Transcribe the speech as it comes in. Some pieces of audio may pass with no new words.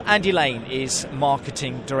Andy Lane is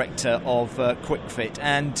Marketing Director of QuickFit.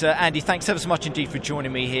 And Andy, thanks ever so much indeed for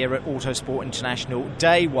joining me here at Autosport International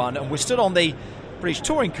Day 1. And we're still on the British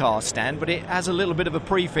Touring Car stand, but it has a little bit of a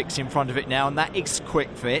prefix in front of it now, and that is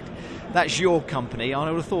QuickFit. That's your company.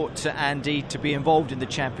 I would have thought, Andy, to be involved in the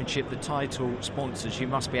championship, the title sponsors, you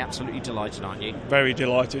must be absolutely delighted, aren't you? Very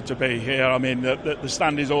delighted to be here. I mean, the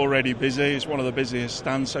stand is already busy. It's one of the busiest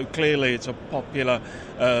stands, so clearly it's a popular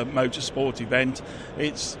motorsport event.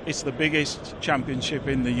 It's the biggest championship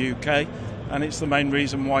in the UK, and it's the main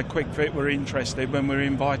reason why QuickFit were interested when we were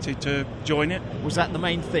invited to join it. Was that the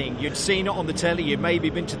main thing? You'd seen it on the telly, you'd maybe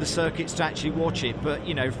been to the circuits to actually watch it, but,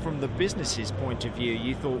 you know, from the business's point of view,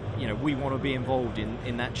 you thought, you know, we want to be involved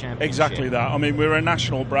in that championship. Exactly that. I mean, we're a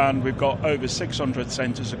national brand. We've got over 600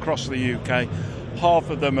 centres across the UK. Half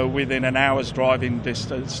of them are within an hour's driving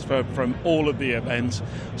distance from all of the events.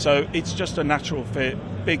 So it's just a natural fit,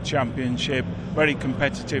 big championship, very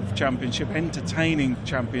competitive championship, entertaining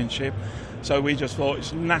championship. So we just thought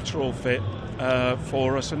it's a natural fit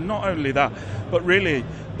for us. And not only that, but really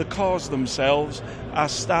the cars themselves, our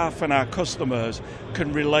staff and our customers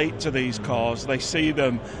can relate to these cars. They see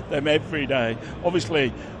them every day.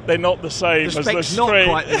 Obviously, they're not the same as the street. Not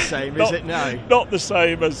quite the same, is it? No. Not the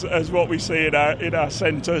same as what we see in our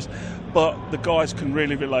centres, but the guys can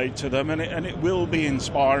really relate to them, and it will be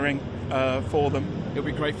inspiring for them. It'll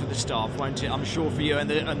be great for the staff, won't it? I'm sure for you and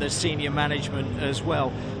the senior management as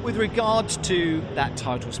well. With regards to that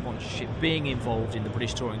title sponsorship, being involved in the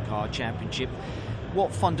British Touring Car Championship,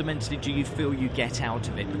 what fundamentally do you feel you get out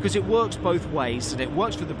of it? Because it works both ways, and it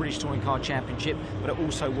works for the British Touring Car Championship, but it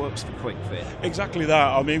also works for QuickFit. Exactly that.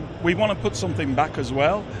 I mean, we want to put something back as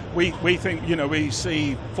well. We think, you know, we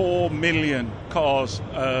see 4 million cars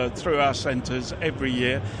through our centres every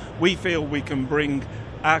year. We feel we can bring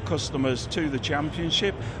our customers to the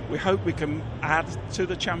championship. We hope we can add to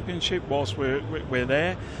the championship whilst we're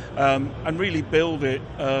there, and really build it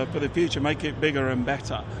for the future, make it bigger and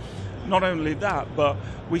better. Not only that, but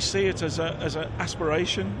we see it as an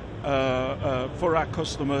aspiration for our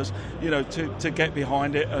customers, you know, to get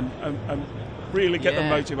behind it and really get them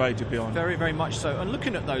motivated behind it. Very, very much so. And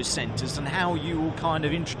looking at those centres and how you will kind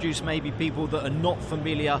of introduce maybe people that are not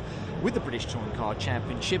familiar with the British Touring Car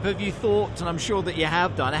Championship, have you thought, and I'm sure that you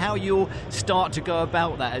have done, how you'll start to go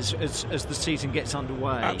about that as the season gets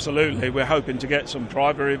underway? Absolutely. We're hoping to get some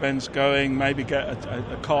driver events going, maybe get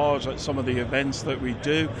a cars at some of the events that we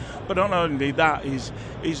do. But not only that, is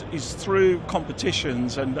through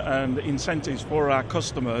competitions and incentives for our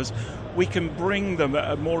customers, we can bring them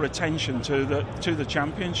more attention to the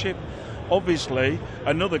championship. Obviously,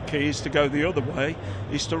 another key is to go the other way,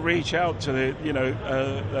 is to reach out to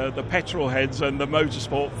the petrol heads and the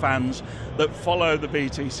motorsport fans that follow the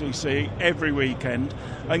BTCC every weekend,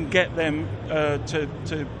 and get them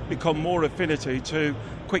to become more affinity to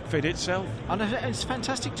QuickFit itself. And it's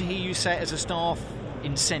fantastic to hear you say it as a staff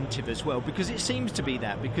incentive as well, because it seems to be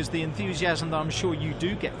that, because the enthusiasm that I'm sure you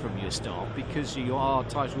do get from your staff, because you are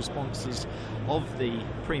title sponsors of the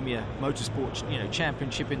Premier Motorsport, you know,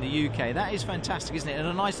 Championship in the UK. That is fantastic, isn't it? And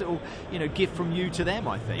a nice little, you know, gift from you to them,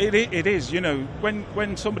 I think. It is. You know,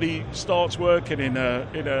 when somebody starts working in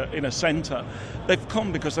a centre, they've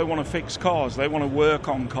come because they want to fix cars, they want to work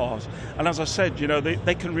on cars, and as I said, you know,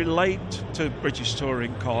 they can relate to British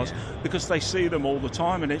touring cars because they see them all the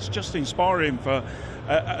time, and it's just inspiring for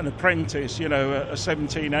an apprentice, you know, a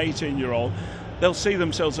 17, 18-year-old. They'll see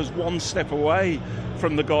themselves as one step away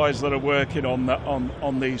from the guys that are working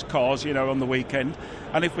on these cars, you know, on the weekend.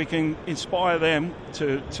 And if we can inspire them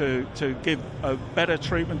to give a better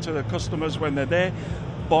treatment to the customers when they're there,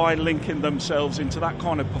 by linking themselves into that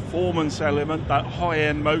kind of performance element, that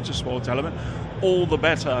high-end motorsport element, all the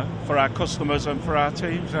better for our customers and for our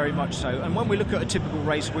team. Very much so. And when we look at a typical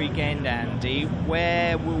race weekend, Andy,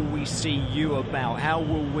 where will we see you about? How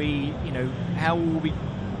will we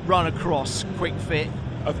run across QuickFit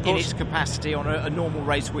in its capacity on a normal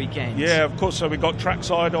race weekend? Yeah, of course. So we've got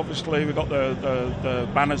trackside, obviously. We've got the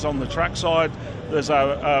banners on the trackside. There's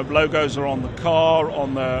our logos are on the car,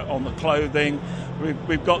 on the clothing.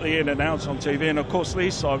 We've got the in and outs on TV, and of course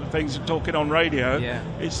these side of things are talking on radio. Yeah.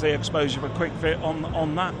 It's the exposure for QuickFit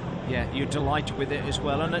on that. Yeah, you're delighted with it as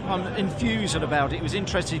well, and I'm enthused about it. It was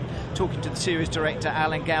interesting talking to the series director,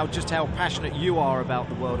 Alan Gow, just how passionate you are about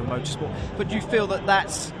the world of motorsport. But do you feel that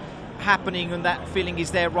that's happening and that feeling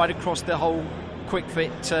is there right across the whole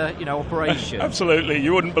QuickFit operation? Absolutely.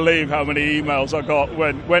 You wouldn't believe how many emails I got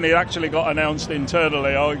when it actually got announced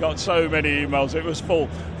internally. I got so many emails. It was full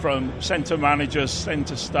from centre managers,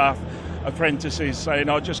 centre staff, apprentices saying,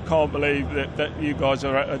 I just can't believe that you guys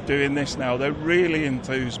are doing this now. They're really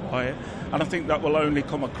enthused by it, and I think that will only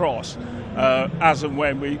come across as and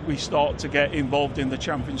when we start to get involved in the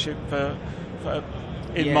championship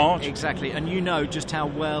in March. Exactly, and you know just how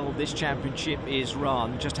well this championship is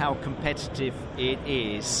run, just how competitive it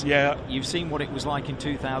is. Yeah. You've seen what it was like in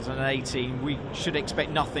 2018. We should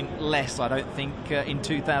expect nothing less, I don't think, in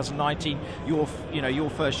 2019. Your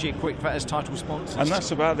first year QuickFit as title sponsors. And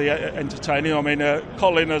that's about the entertaining. I mean,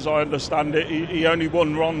 Colin, as I understand it, he only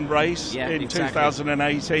won one race in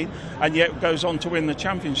 2018, and yet goes on to win the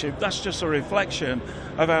championship. That's just a reflection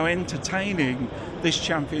of how entertaining this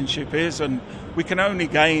championship is, and we can only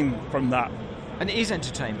gain from that. And it is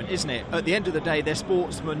entertainment, isn't it? At the end of the day, they're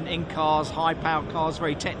sportsmen in cars, high-powered cars,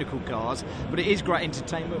 very technical cars, but it is great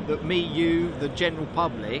entertainment that me, you, the general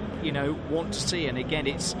public, want to see. And again,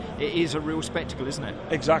 it is a real spectacle, isn't it?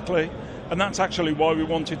 Exactly. And that's actually why we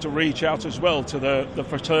wanted to reach out as well to the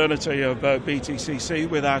fraternity of BTCC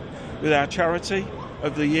with our charity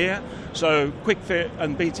of the year. So QuickFit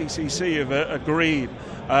and BTCC have agreed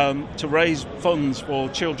to raise funds for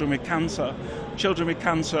children with cancer. Children with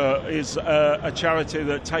Cancer is a charity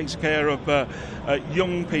that takes care of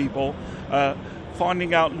young people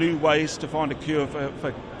finding out new ways to find a cure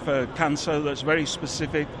for cancer that's very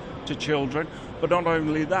specific to children. But not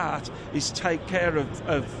only that, is take care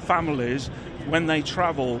of families when they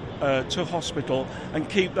travel to hospital and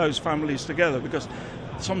keep those families together, because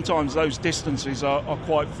sometimes those distances are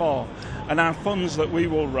quite far. And our funds that we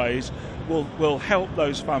will raise will help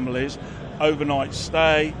those families overnight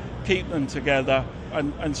stay, keep them together,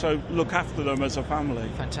 and so look after them as a family.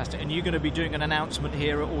 Fantastic. And you're going to be doing an announcement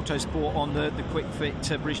here at Autosport on the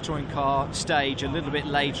QuickFit British Touring Car stage a little bit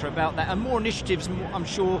later about that, and more initiatives, I'm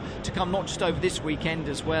sure, to come, not just over this weekend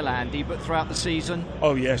as well, Andy, but throughout the season.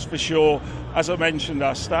 Oh yes, for sure. As I mentioned,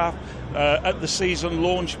 our staff at the season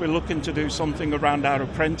launch, we're looking to do something around our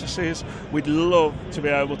apprentices. We'd love to be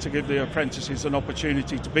able to give the apprentices an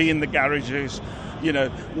opportunity to be in the garages,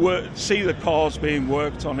 see the cars being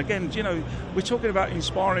worked on. Again, we're talking about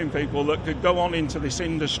inspiring people that could go on into this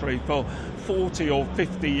industry for 40 or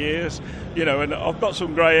 50 years, and I've got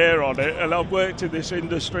some grey hair on it, and I've worked in this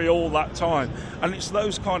industry all that time, and it's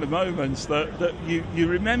those kind of moments that you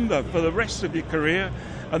remember for the rest of your career.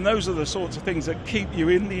 And those are the sorts of things that keep you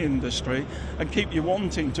in the industry and keep you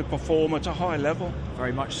wanting to perform at a high level.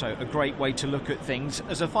 Very much so. A great way to look at things.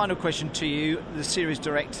 As a final question to you, the series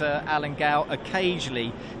director, Alan Gow,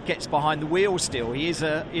 occasionally gets behind the wheel still. He is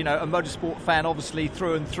a motorsport fan, obviously,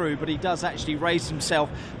 through and through, but he does actually race himself.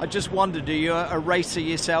 I just wondered, are you a racer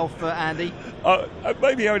yourself, Andy?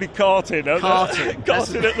 Maybe only karting.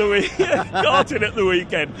 Karting at the weekend. Karting at the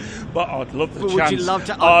weekend. But I'd love the chance. Would you love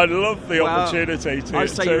to? I'd love the opportunity to. I'd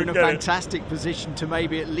say you're in a fantastic position to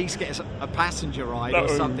maybe at least get a passenger ride or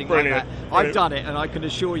something like that. I've done it, and I can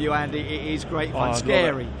assure you, Andy, it is great fun.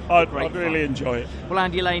 Scary. I'd really enjoy it. Well,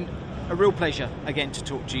 Andy Lane, a real pleasure again to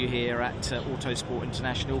talk to you here at Autosport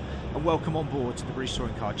International, and welcome on board to the British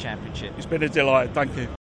Touring Car Championship. It's been a delight. Thank you.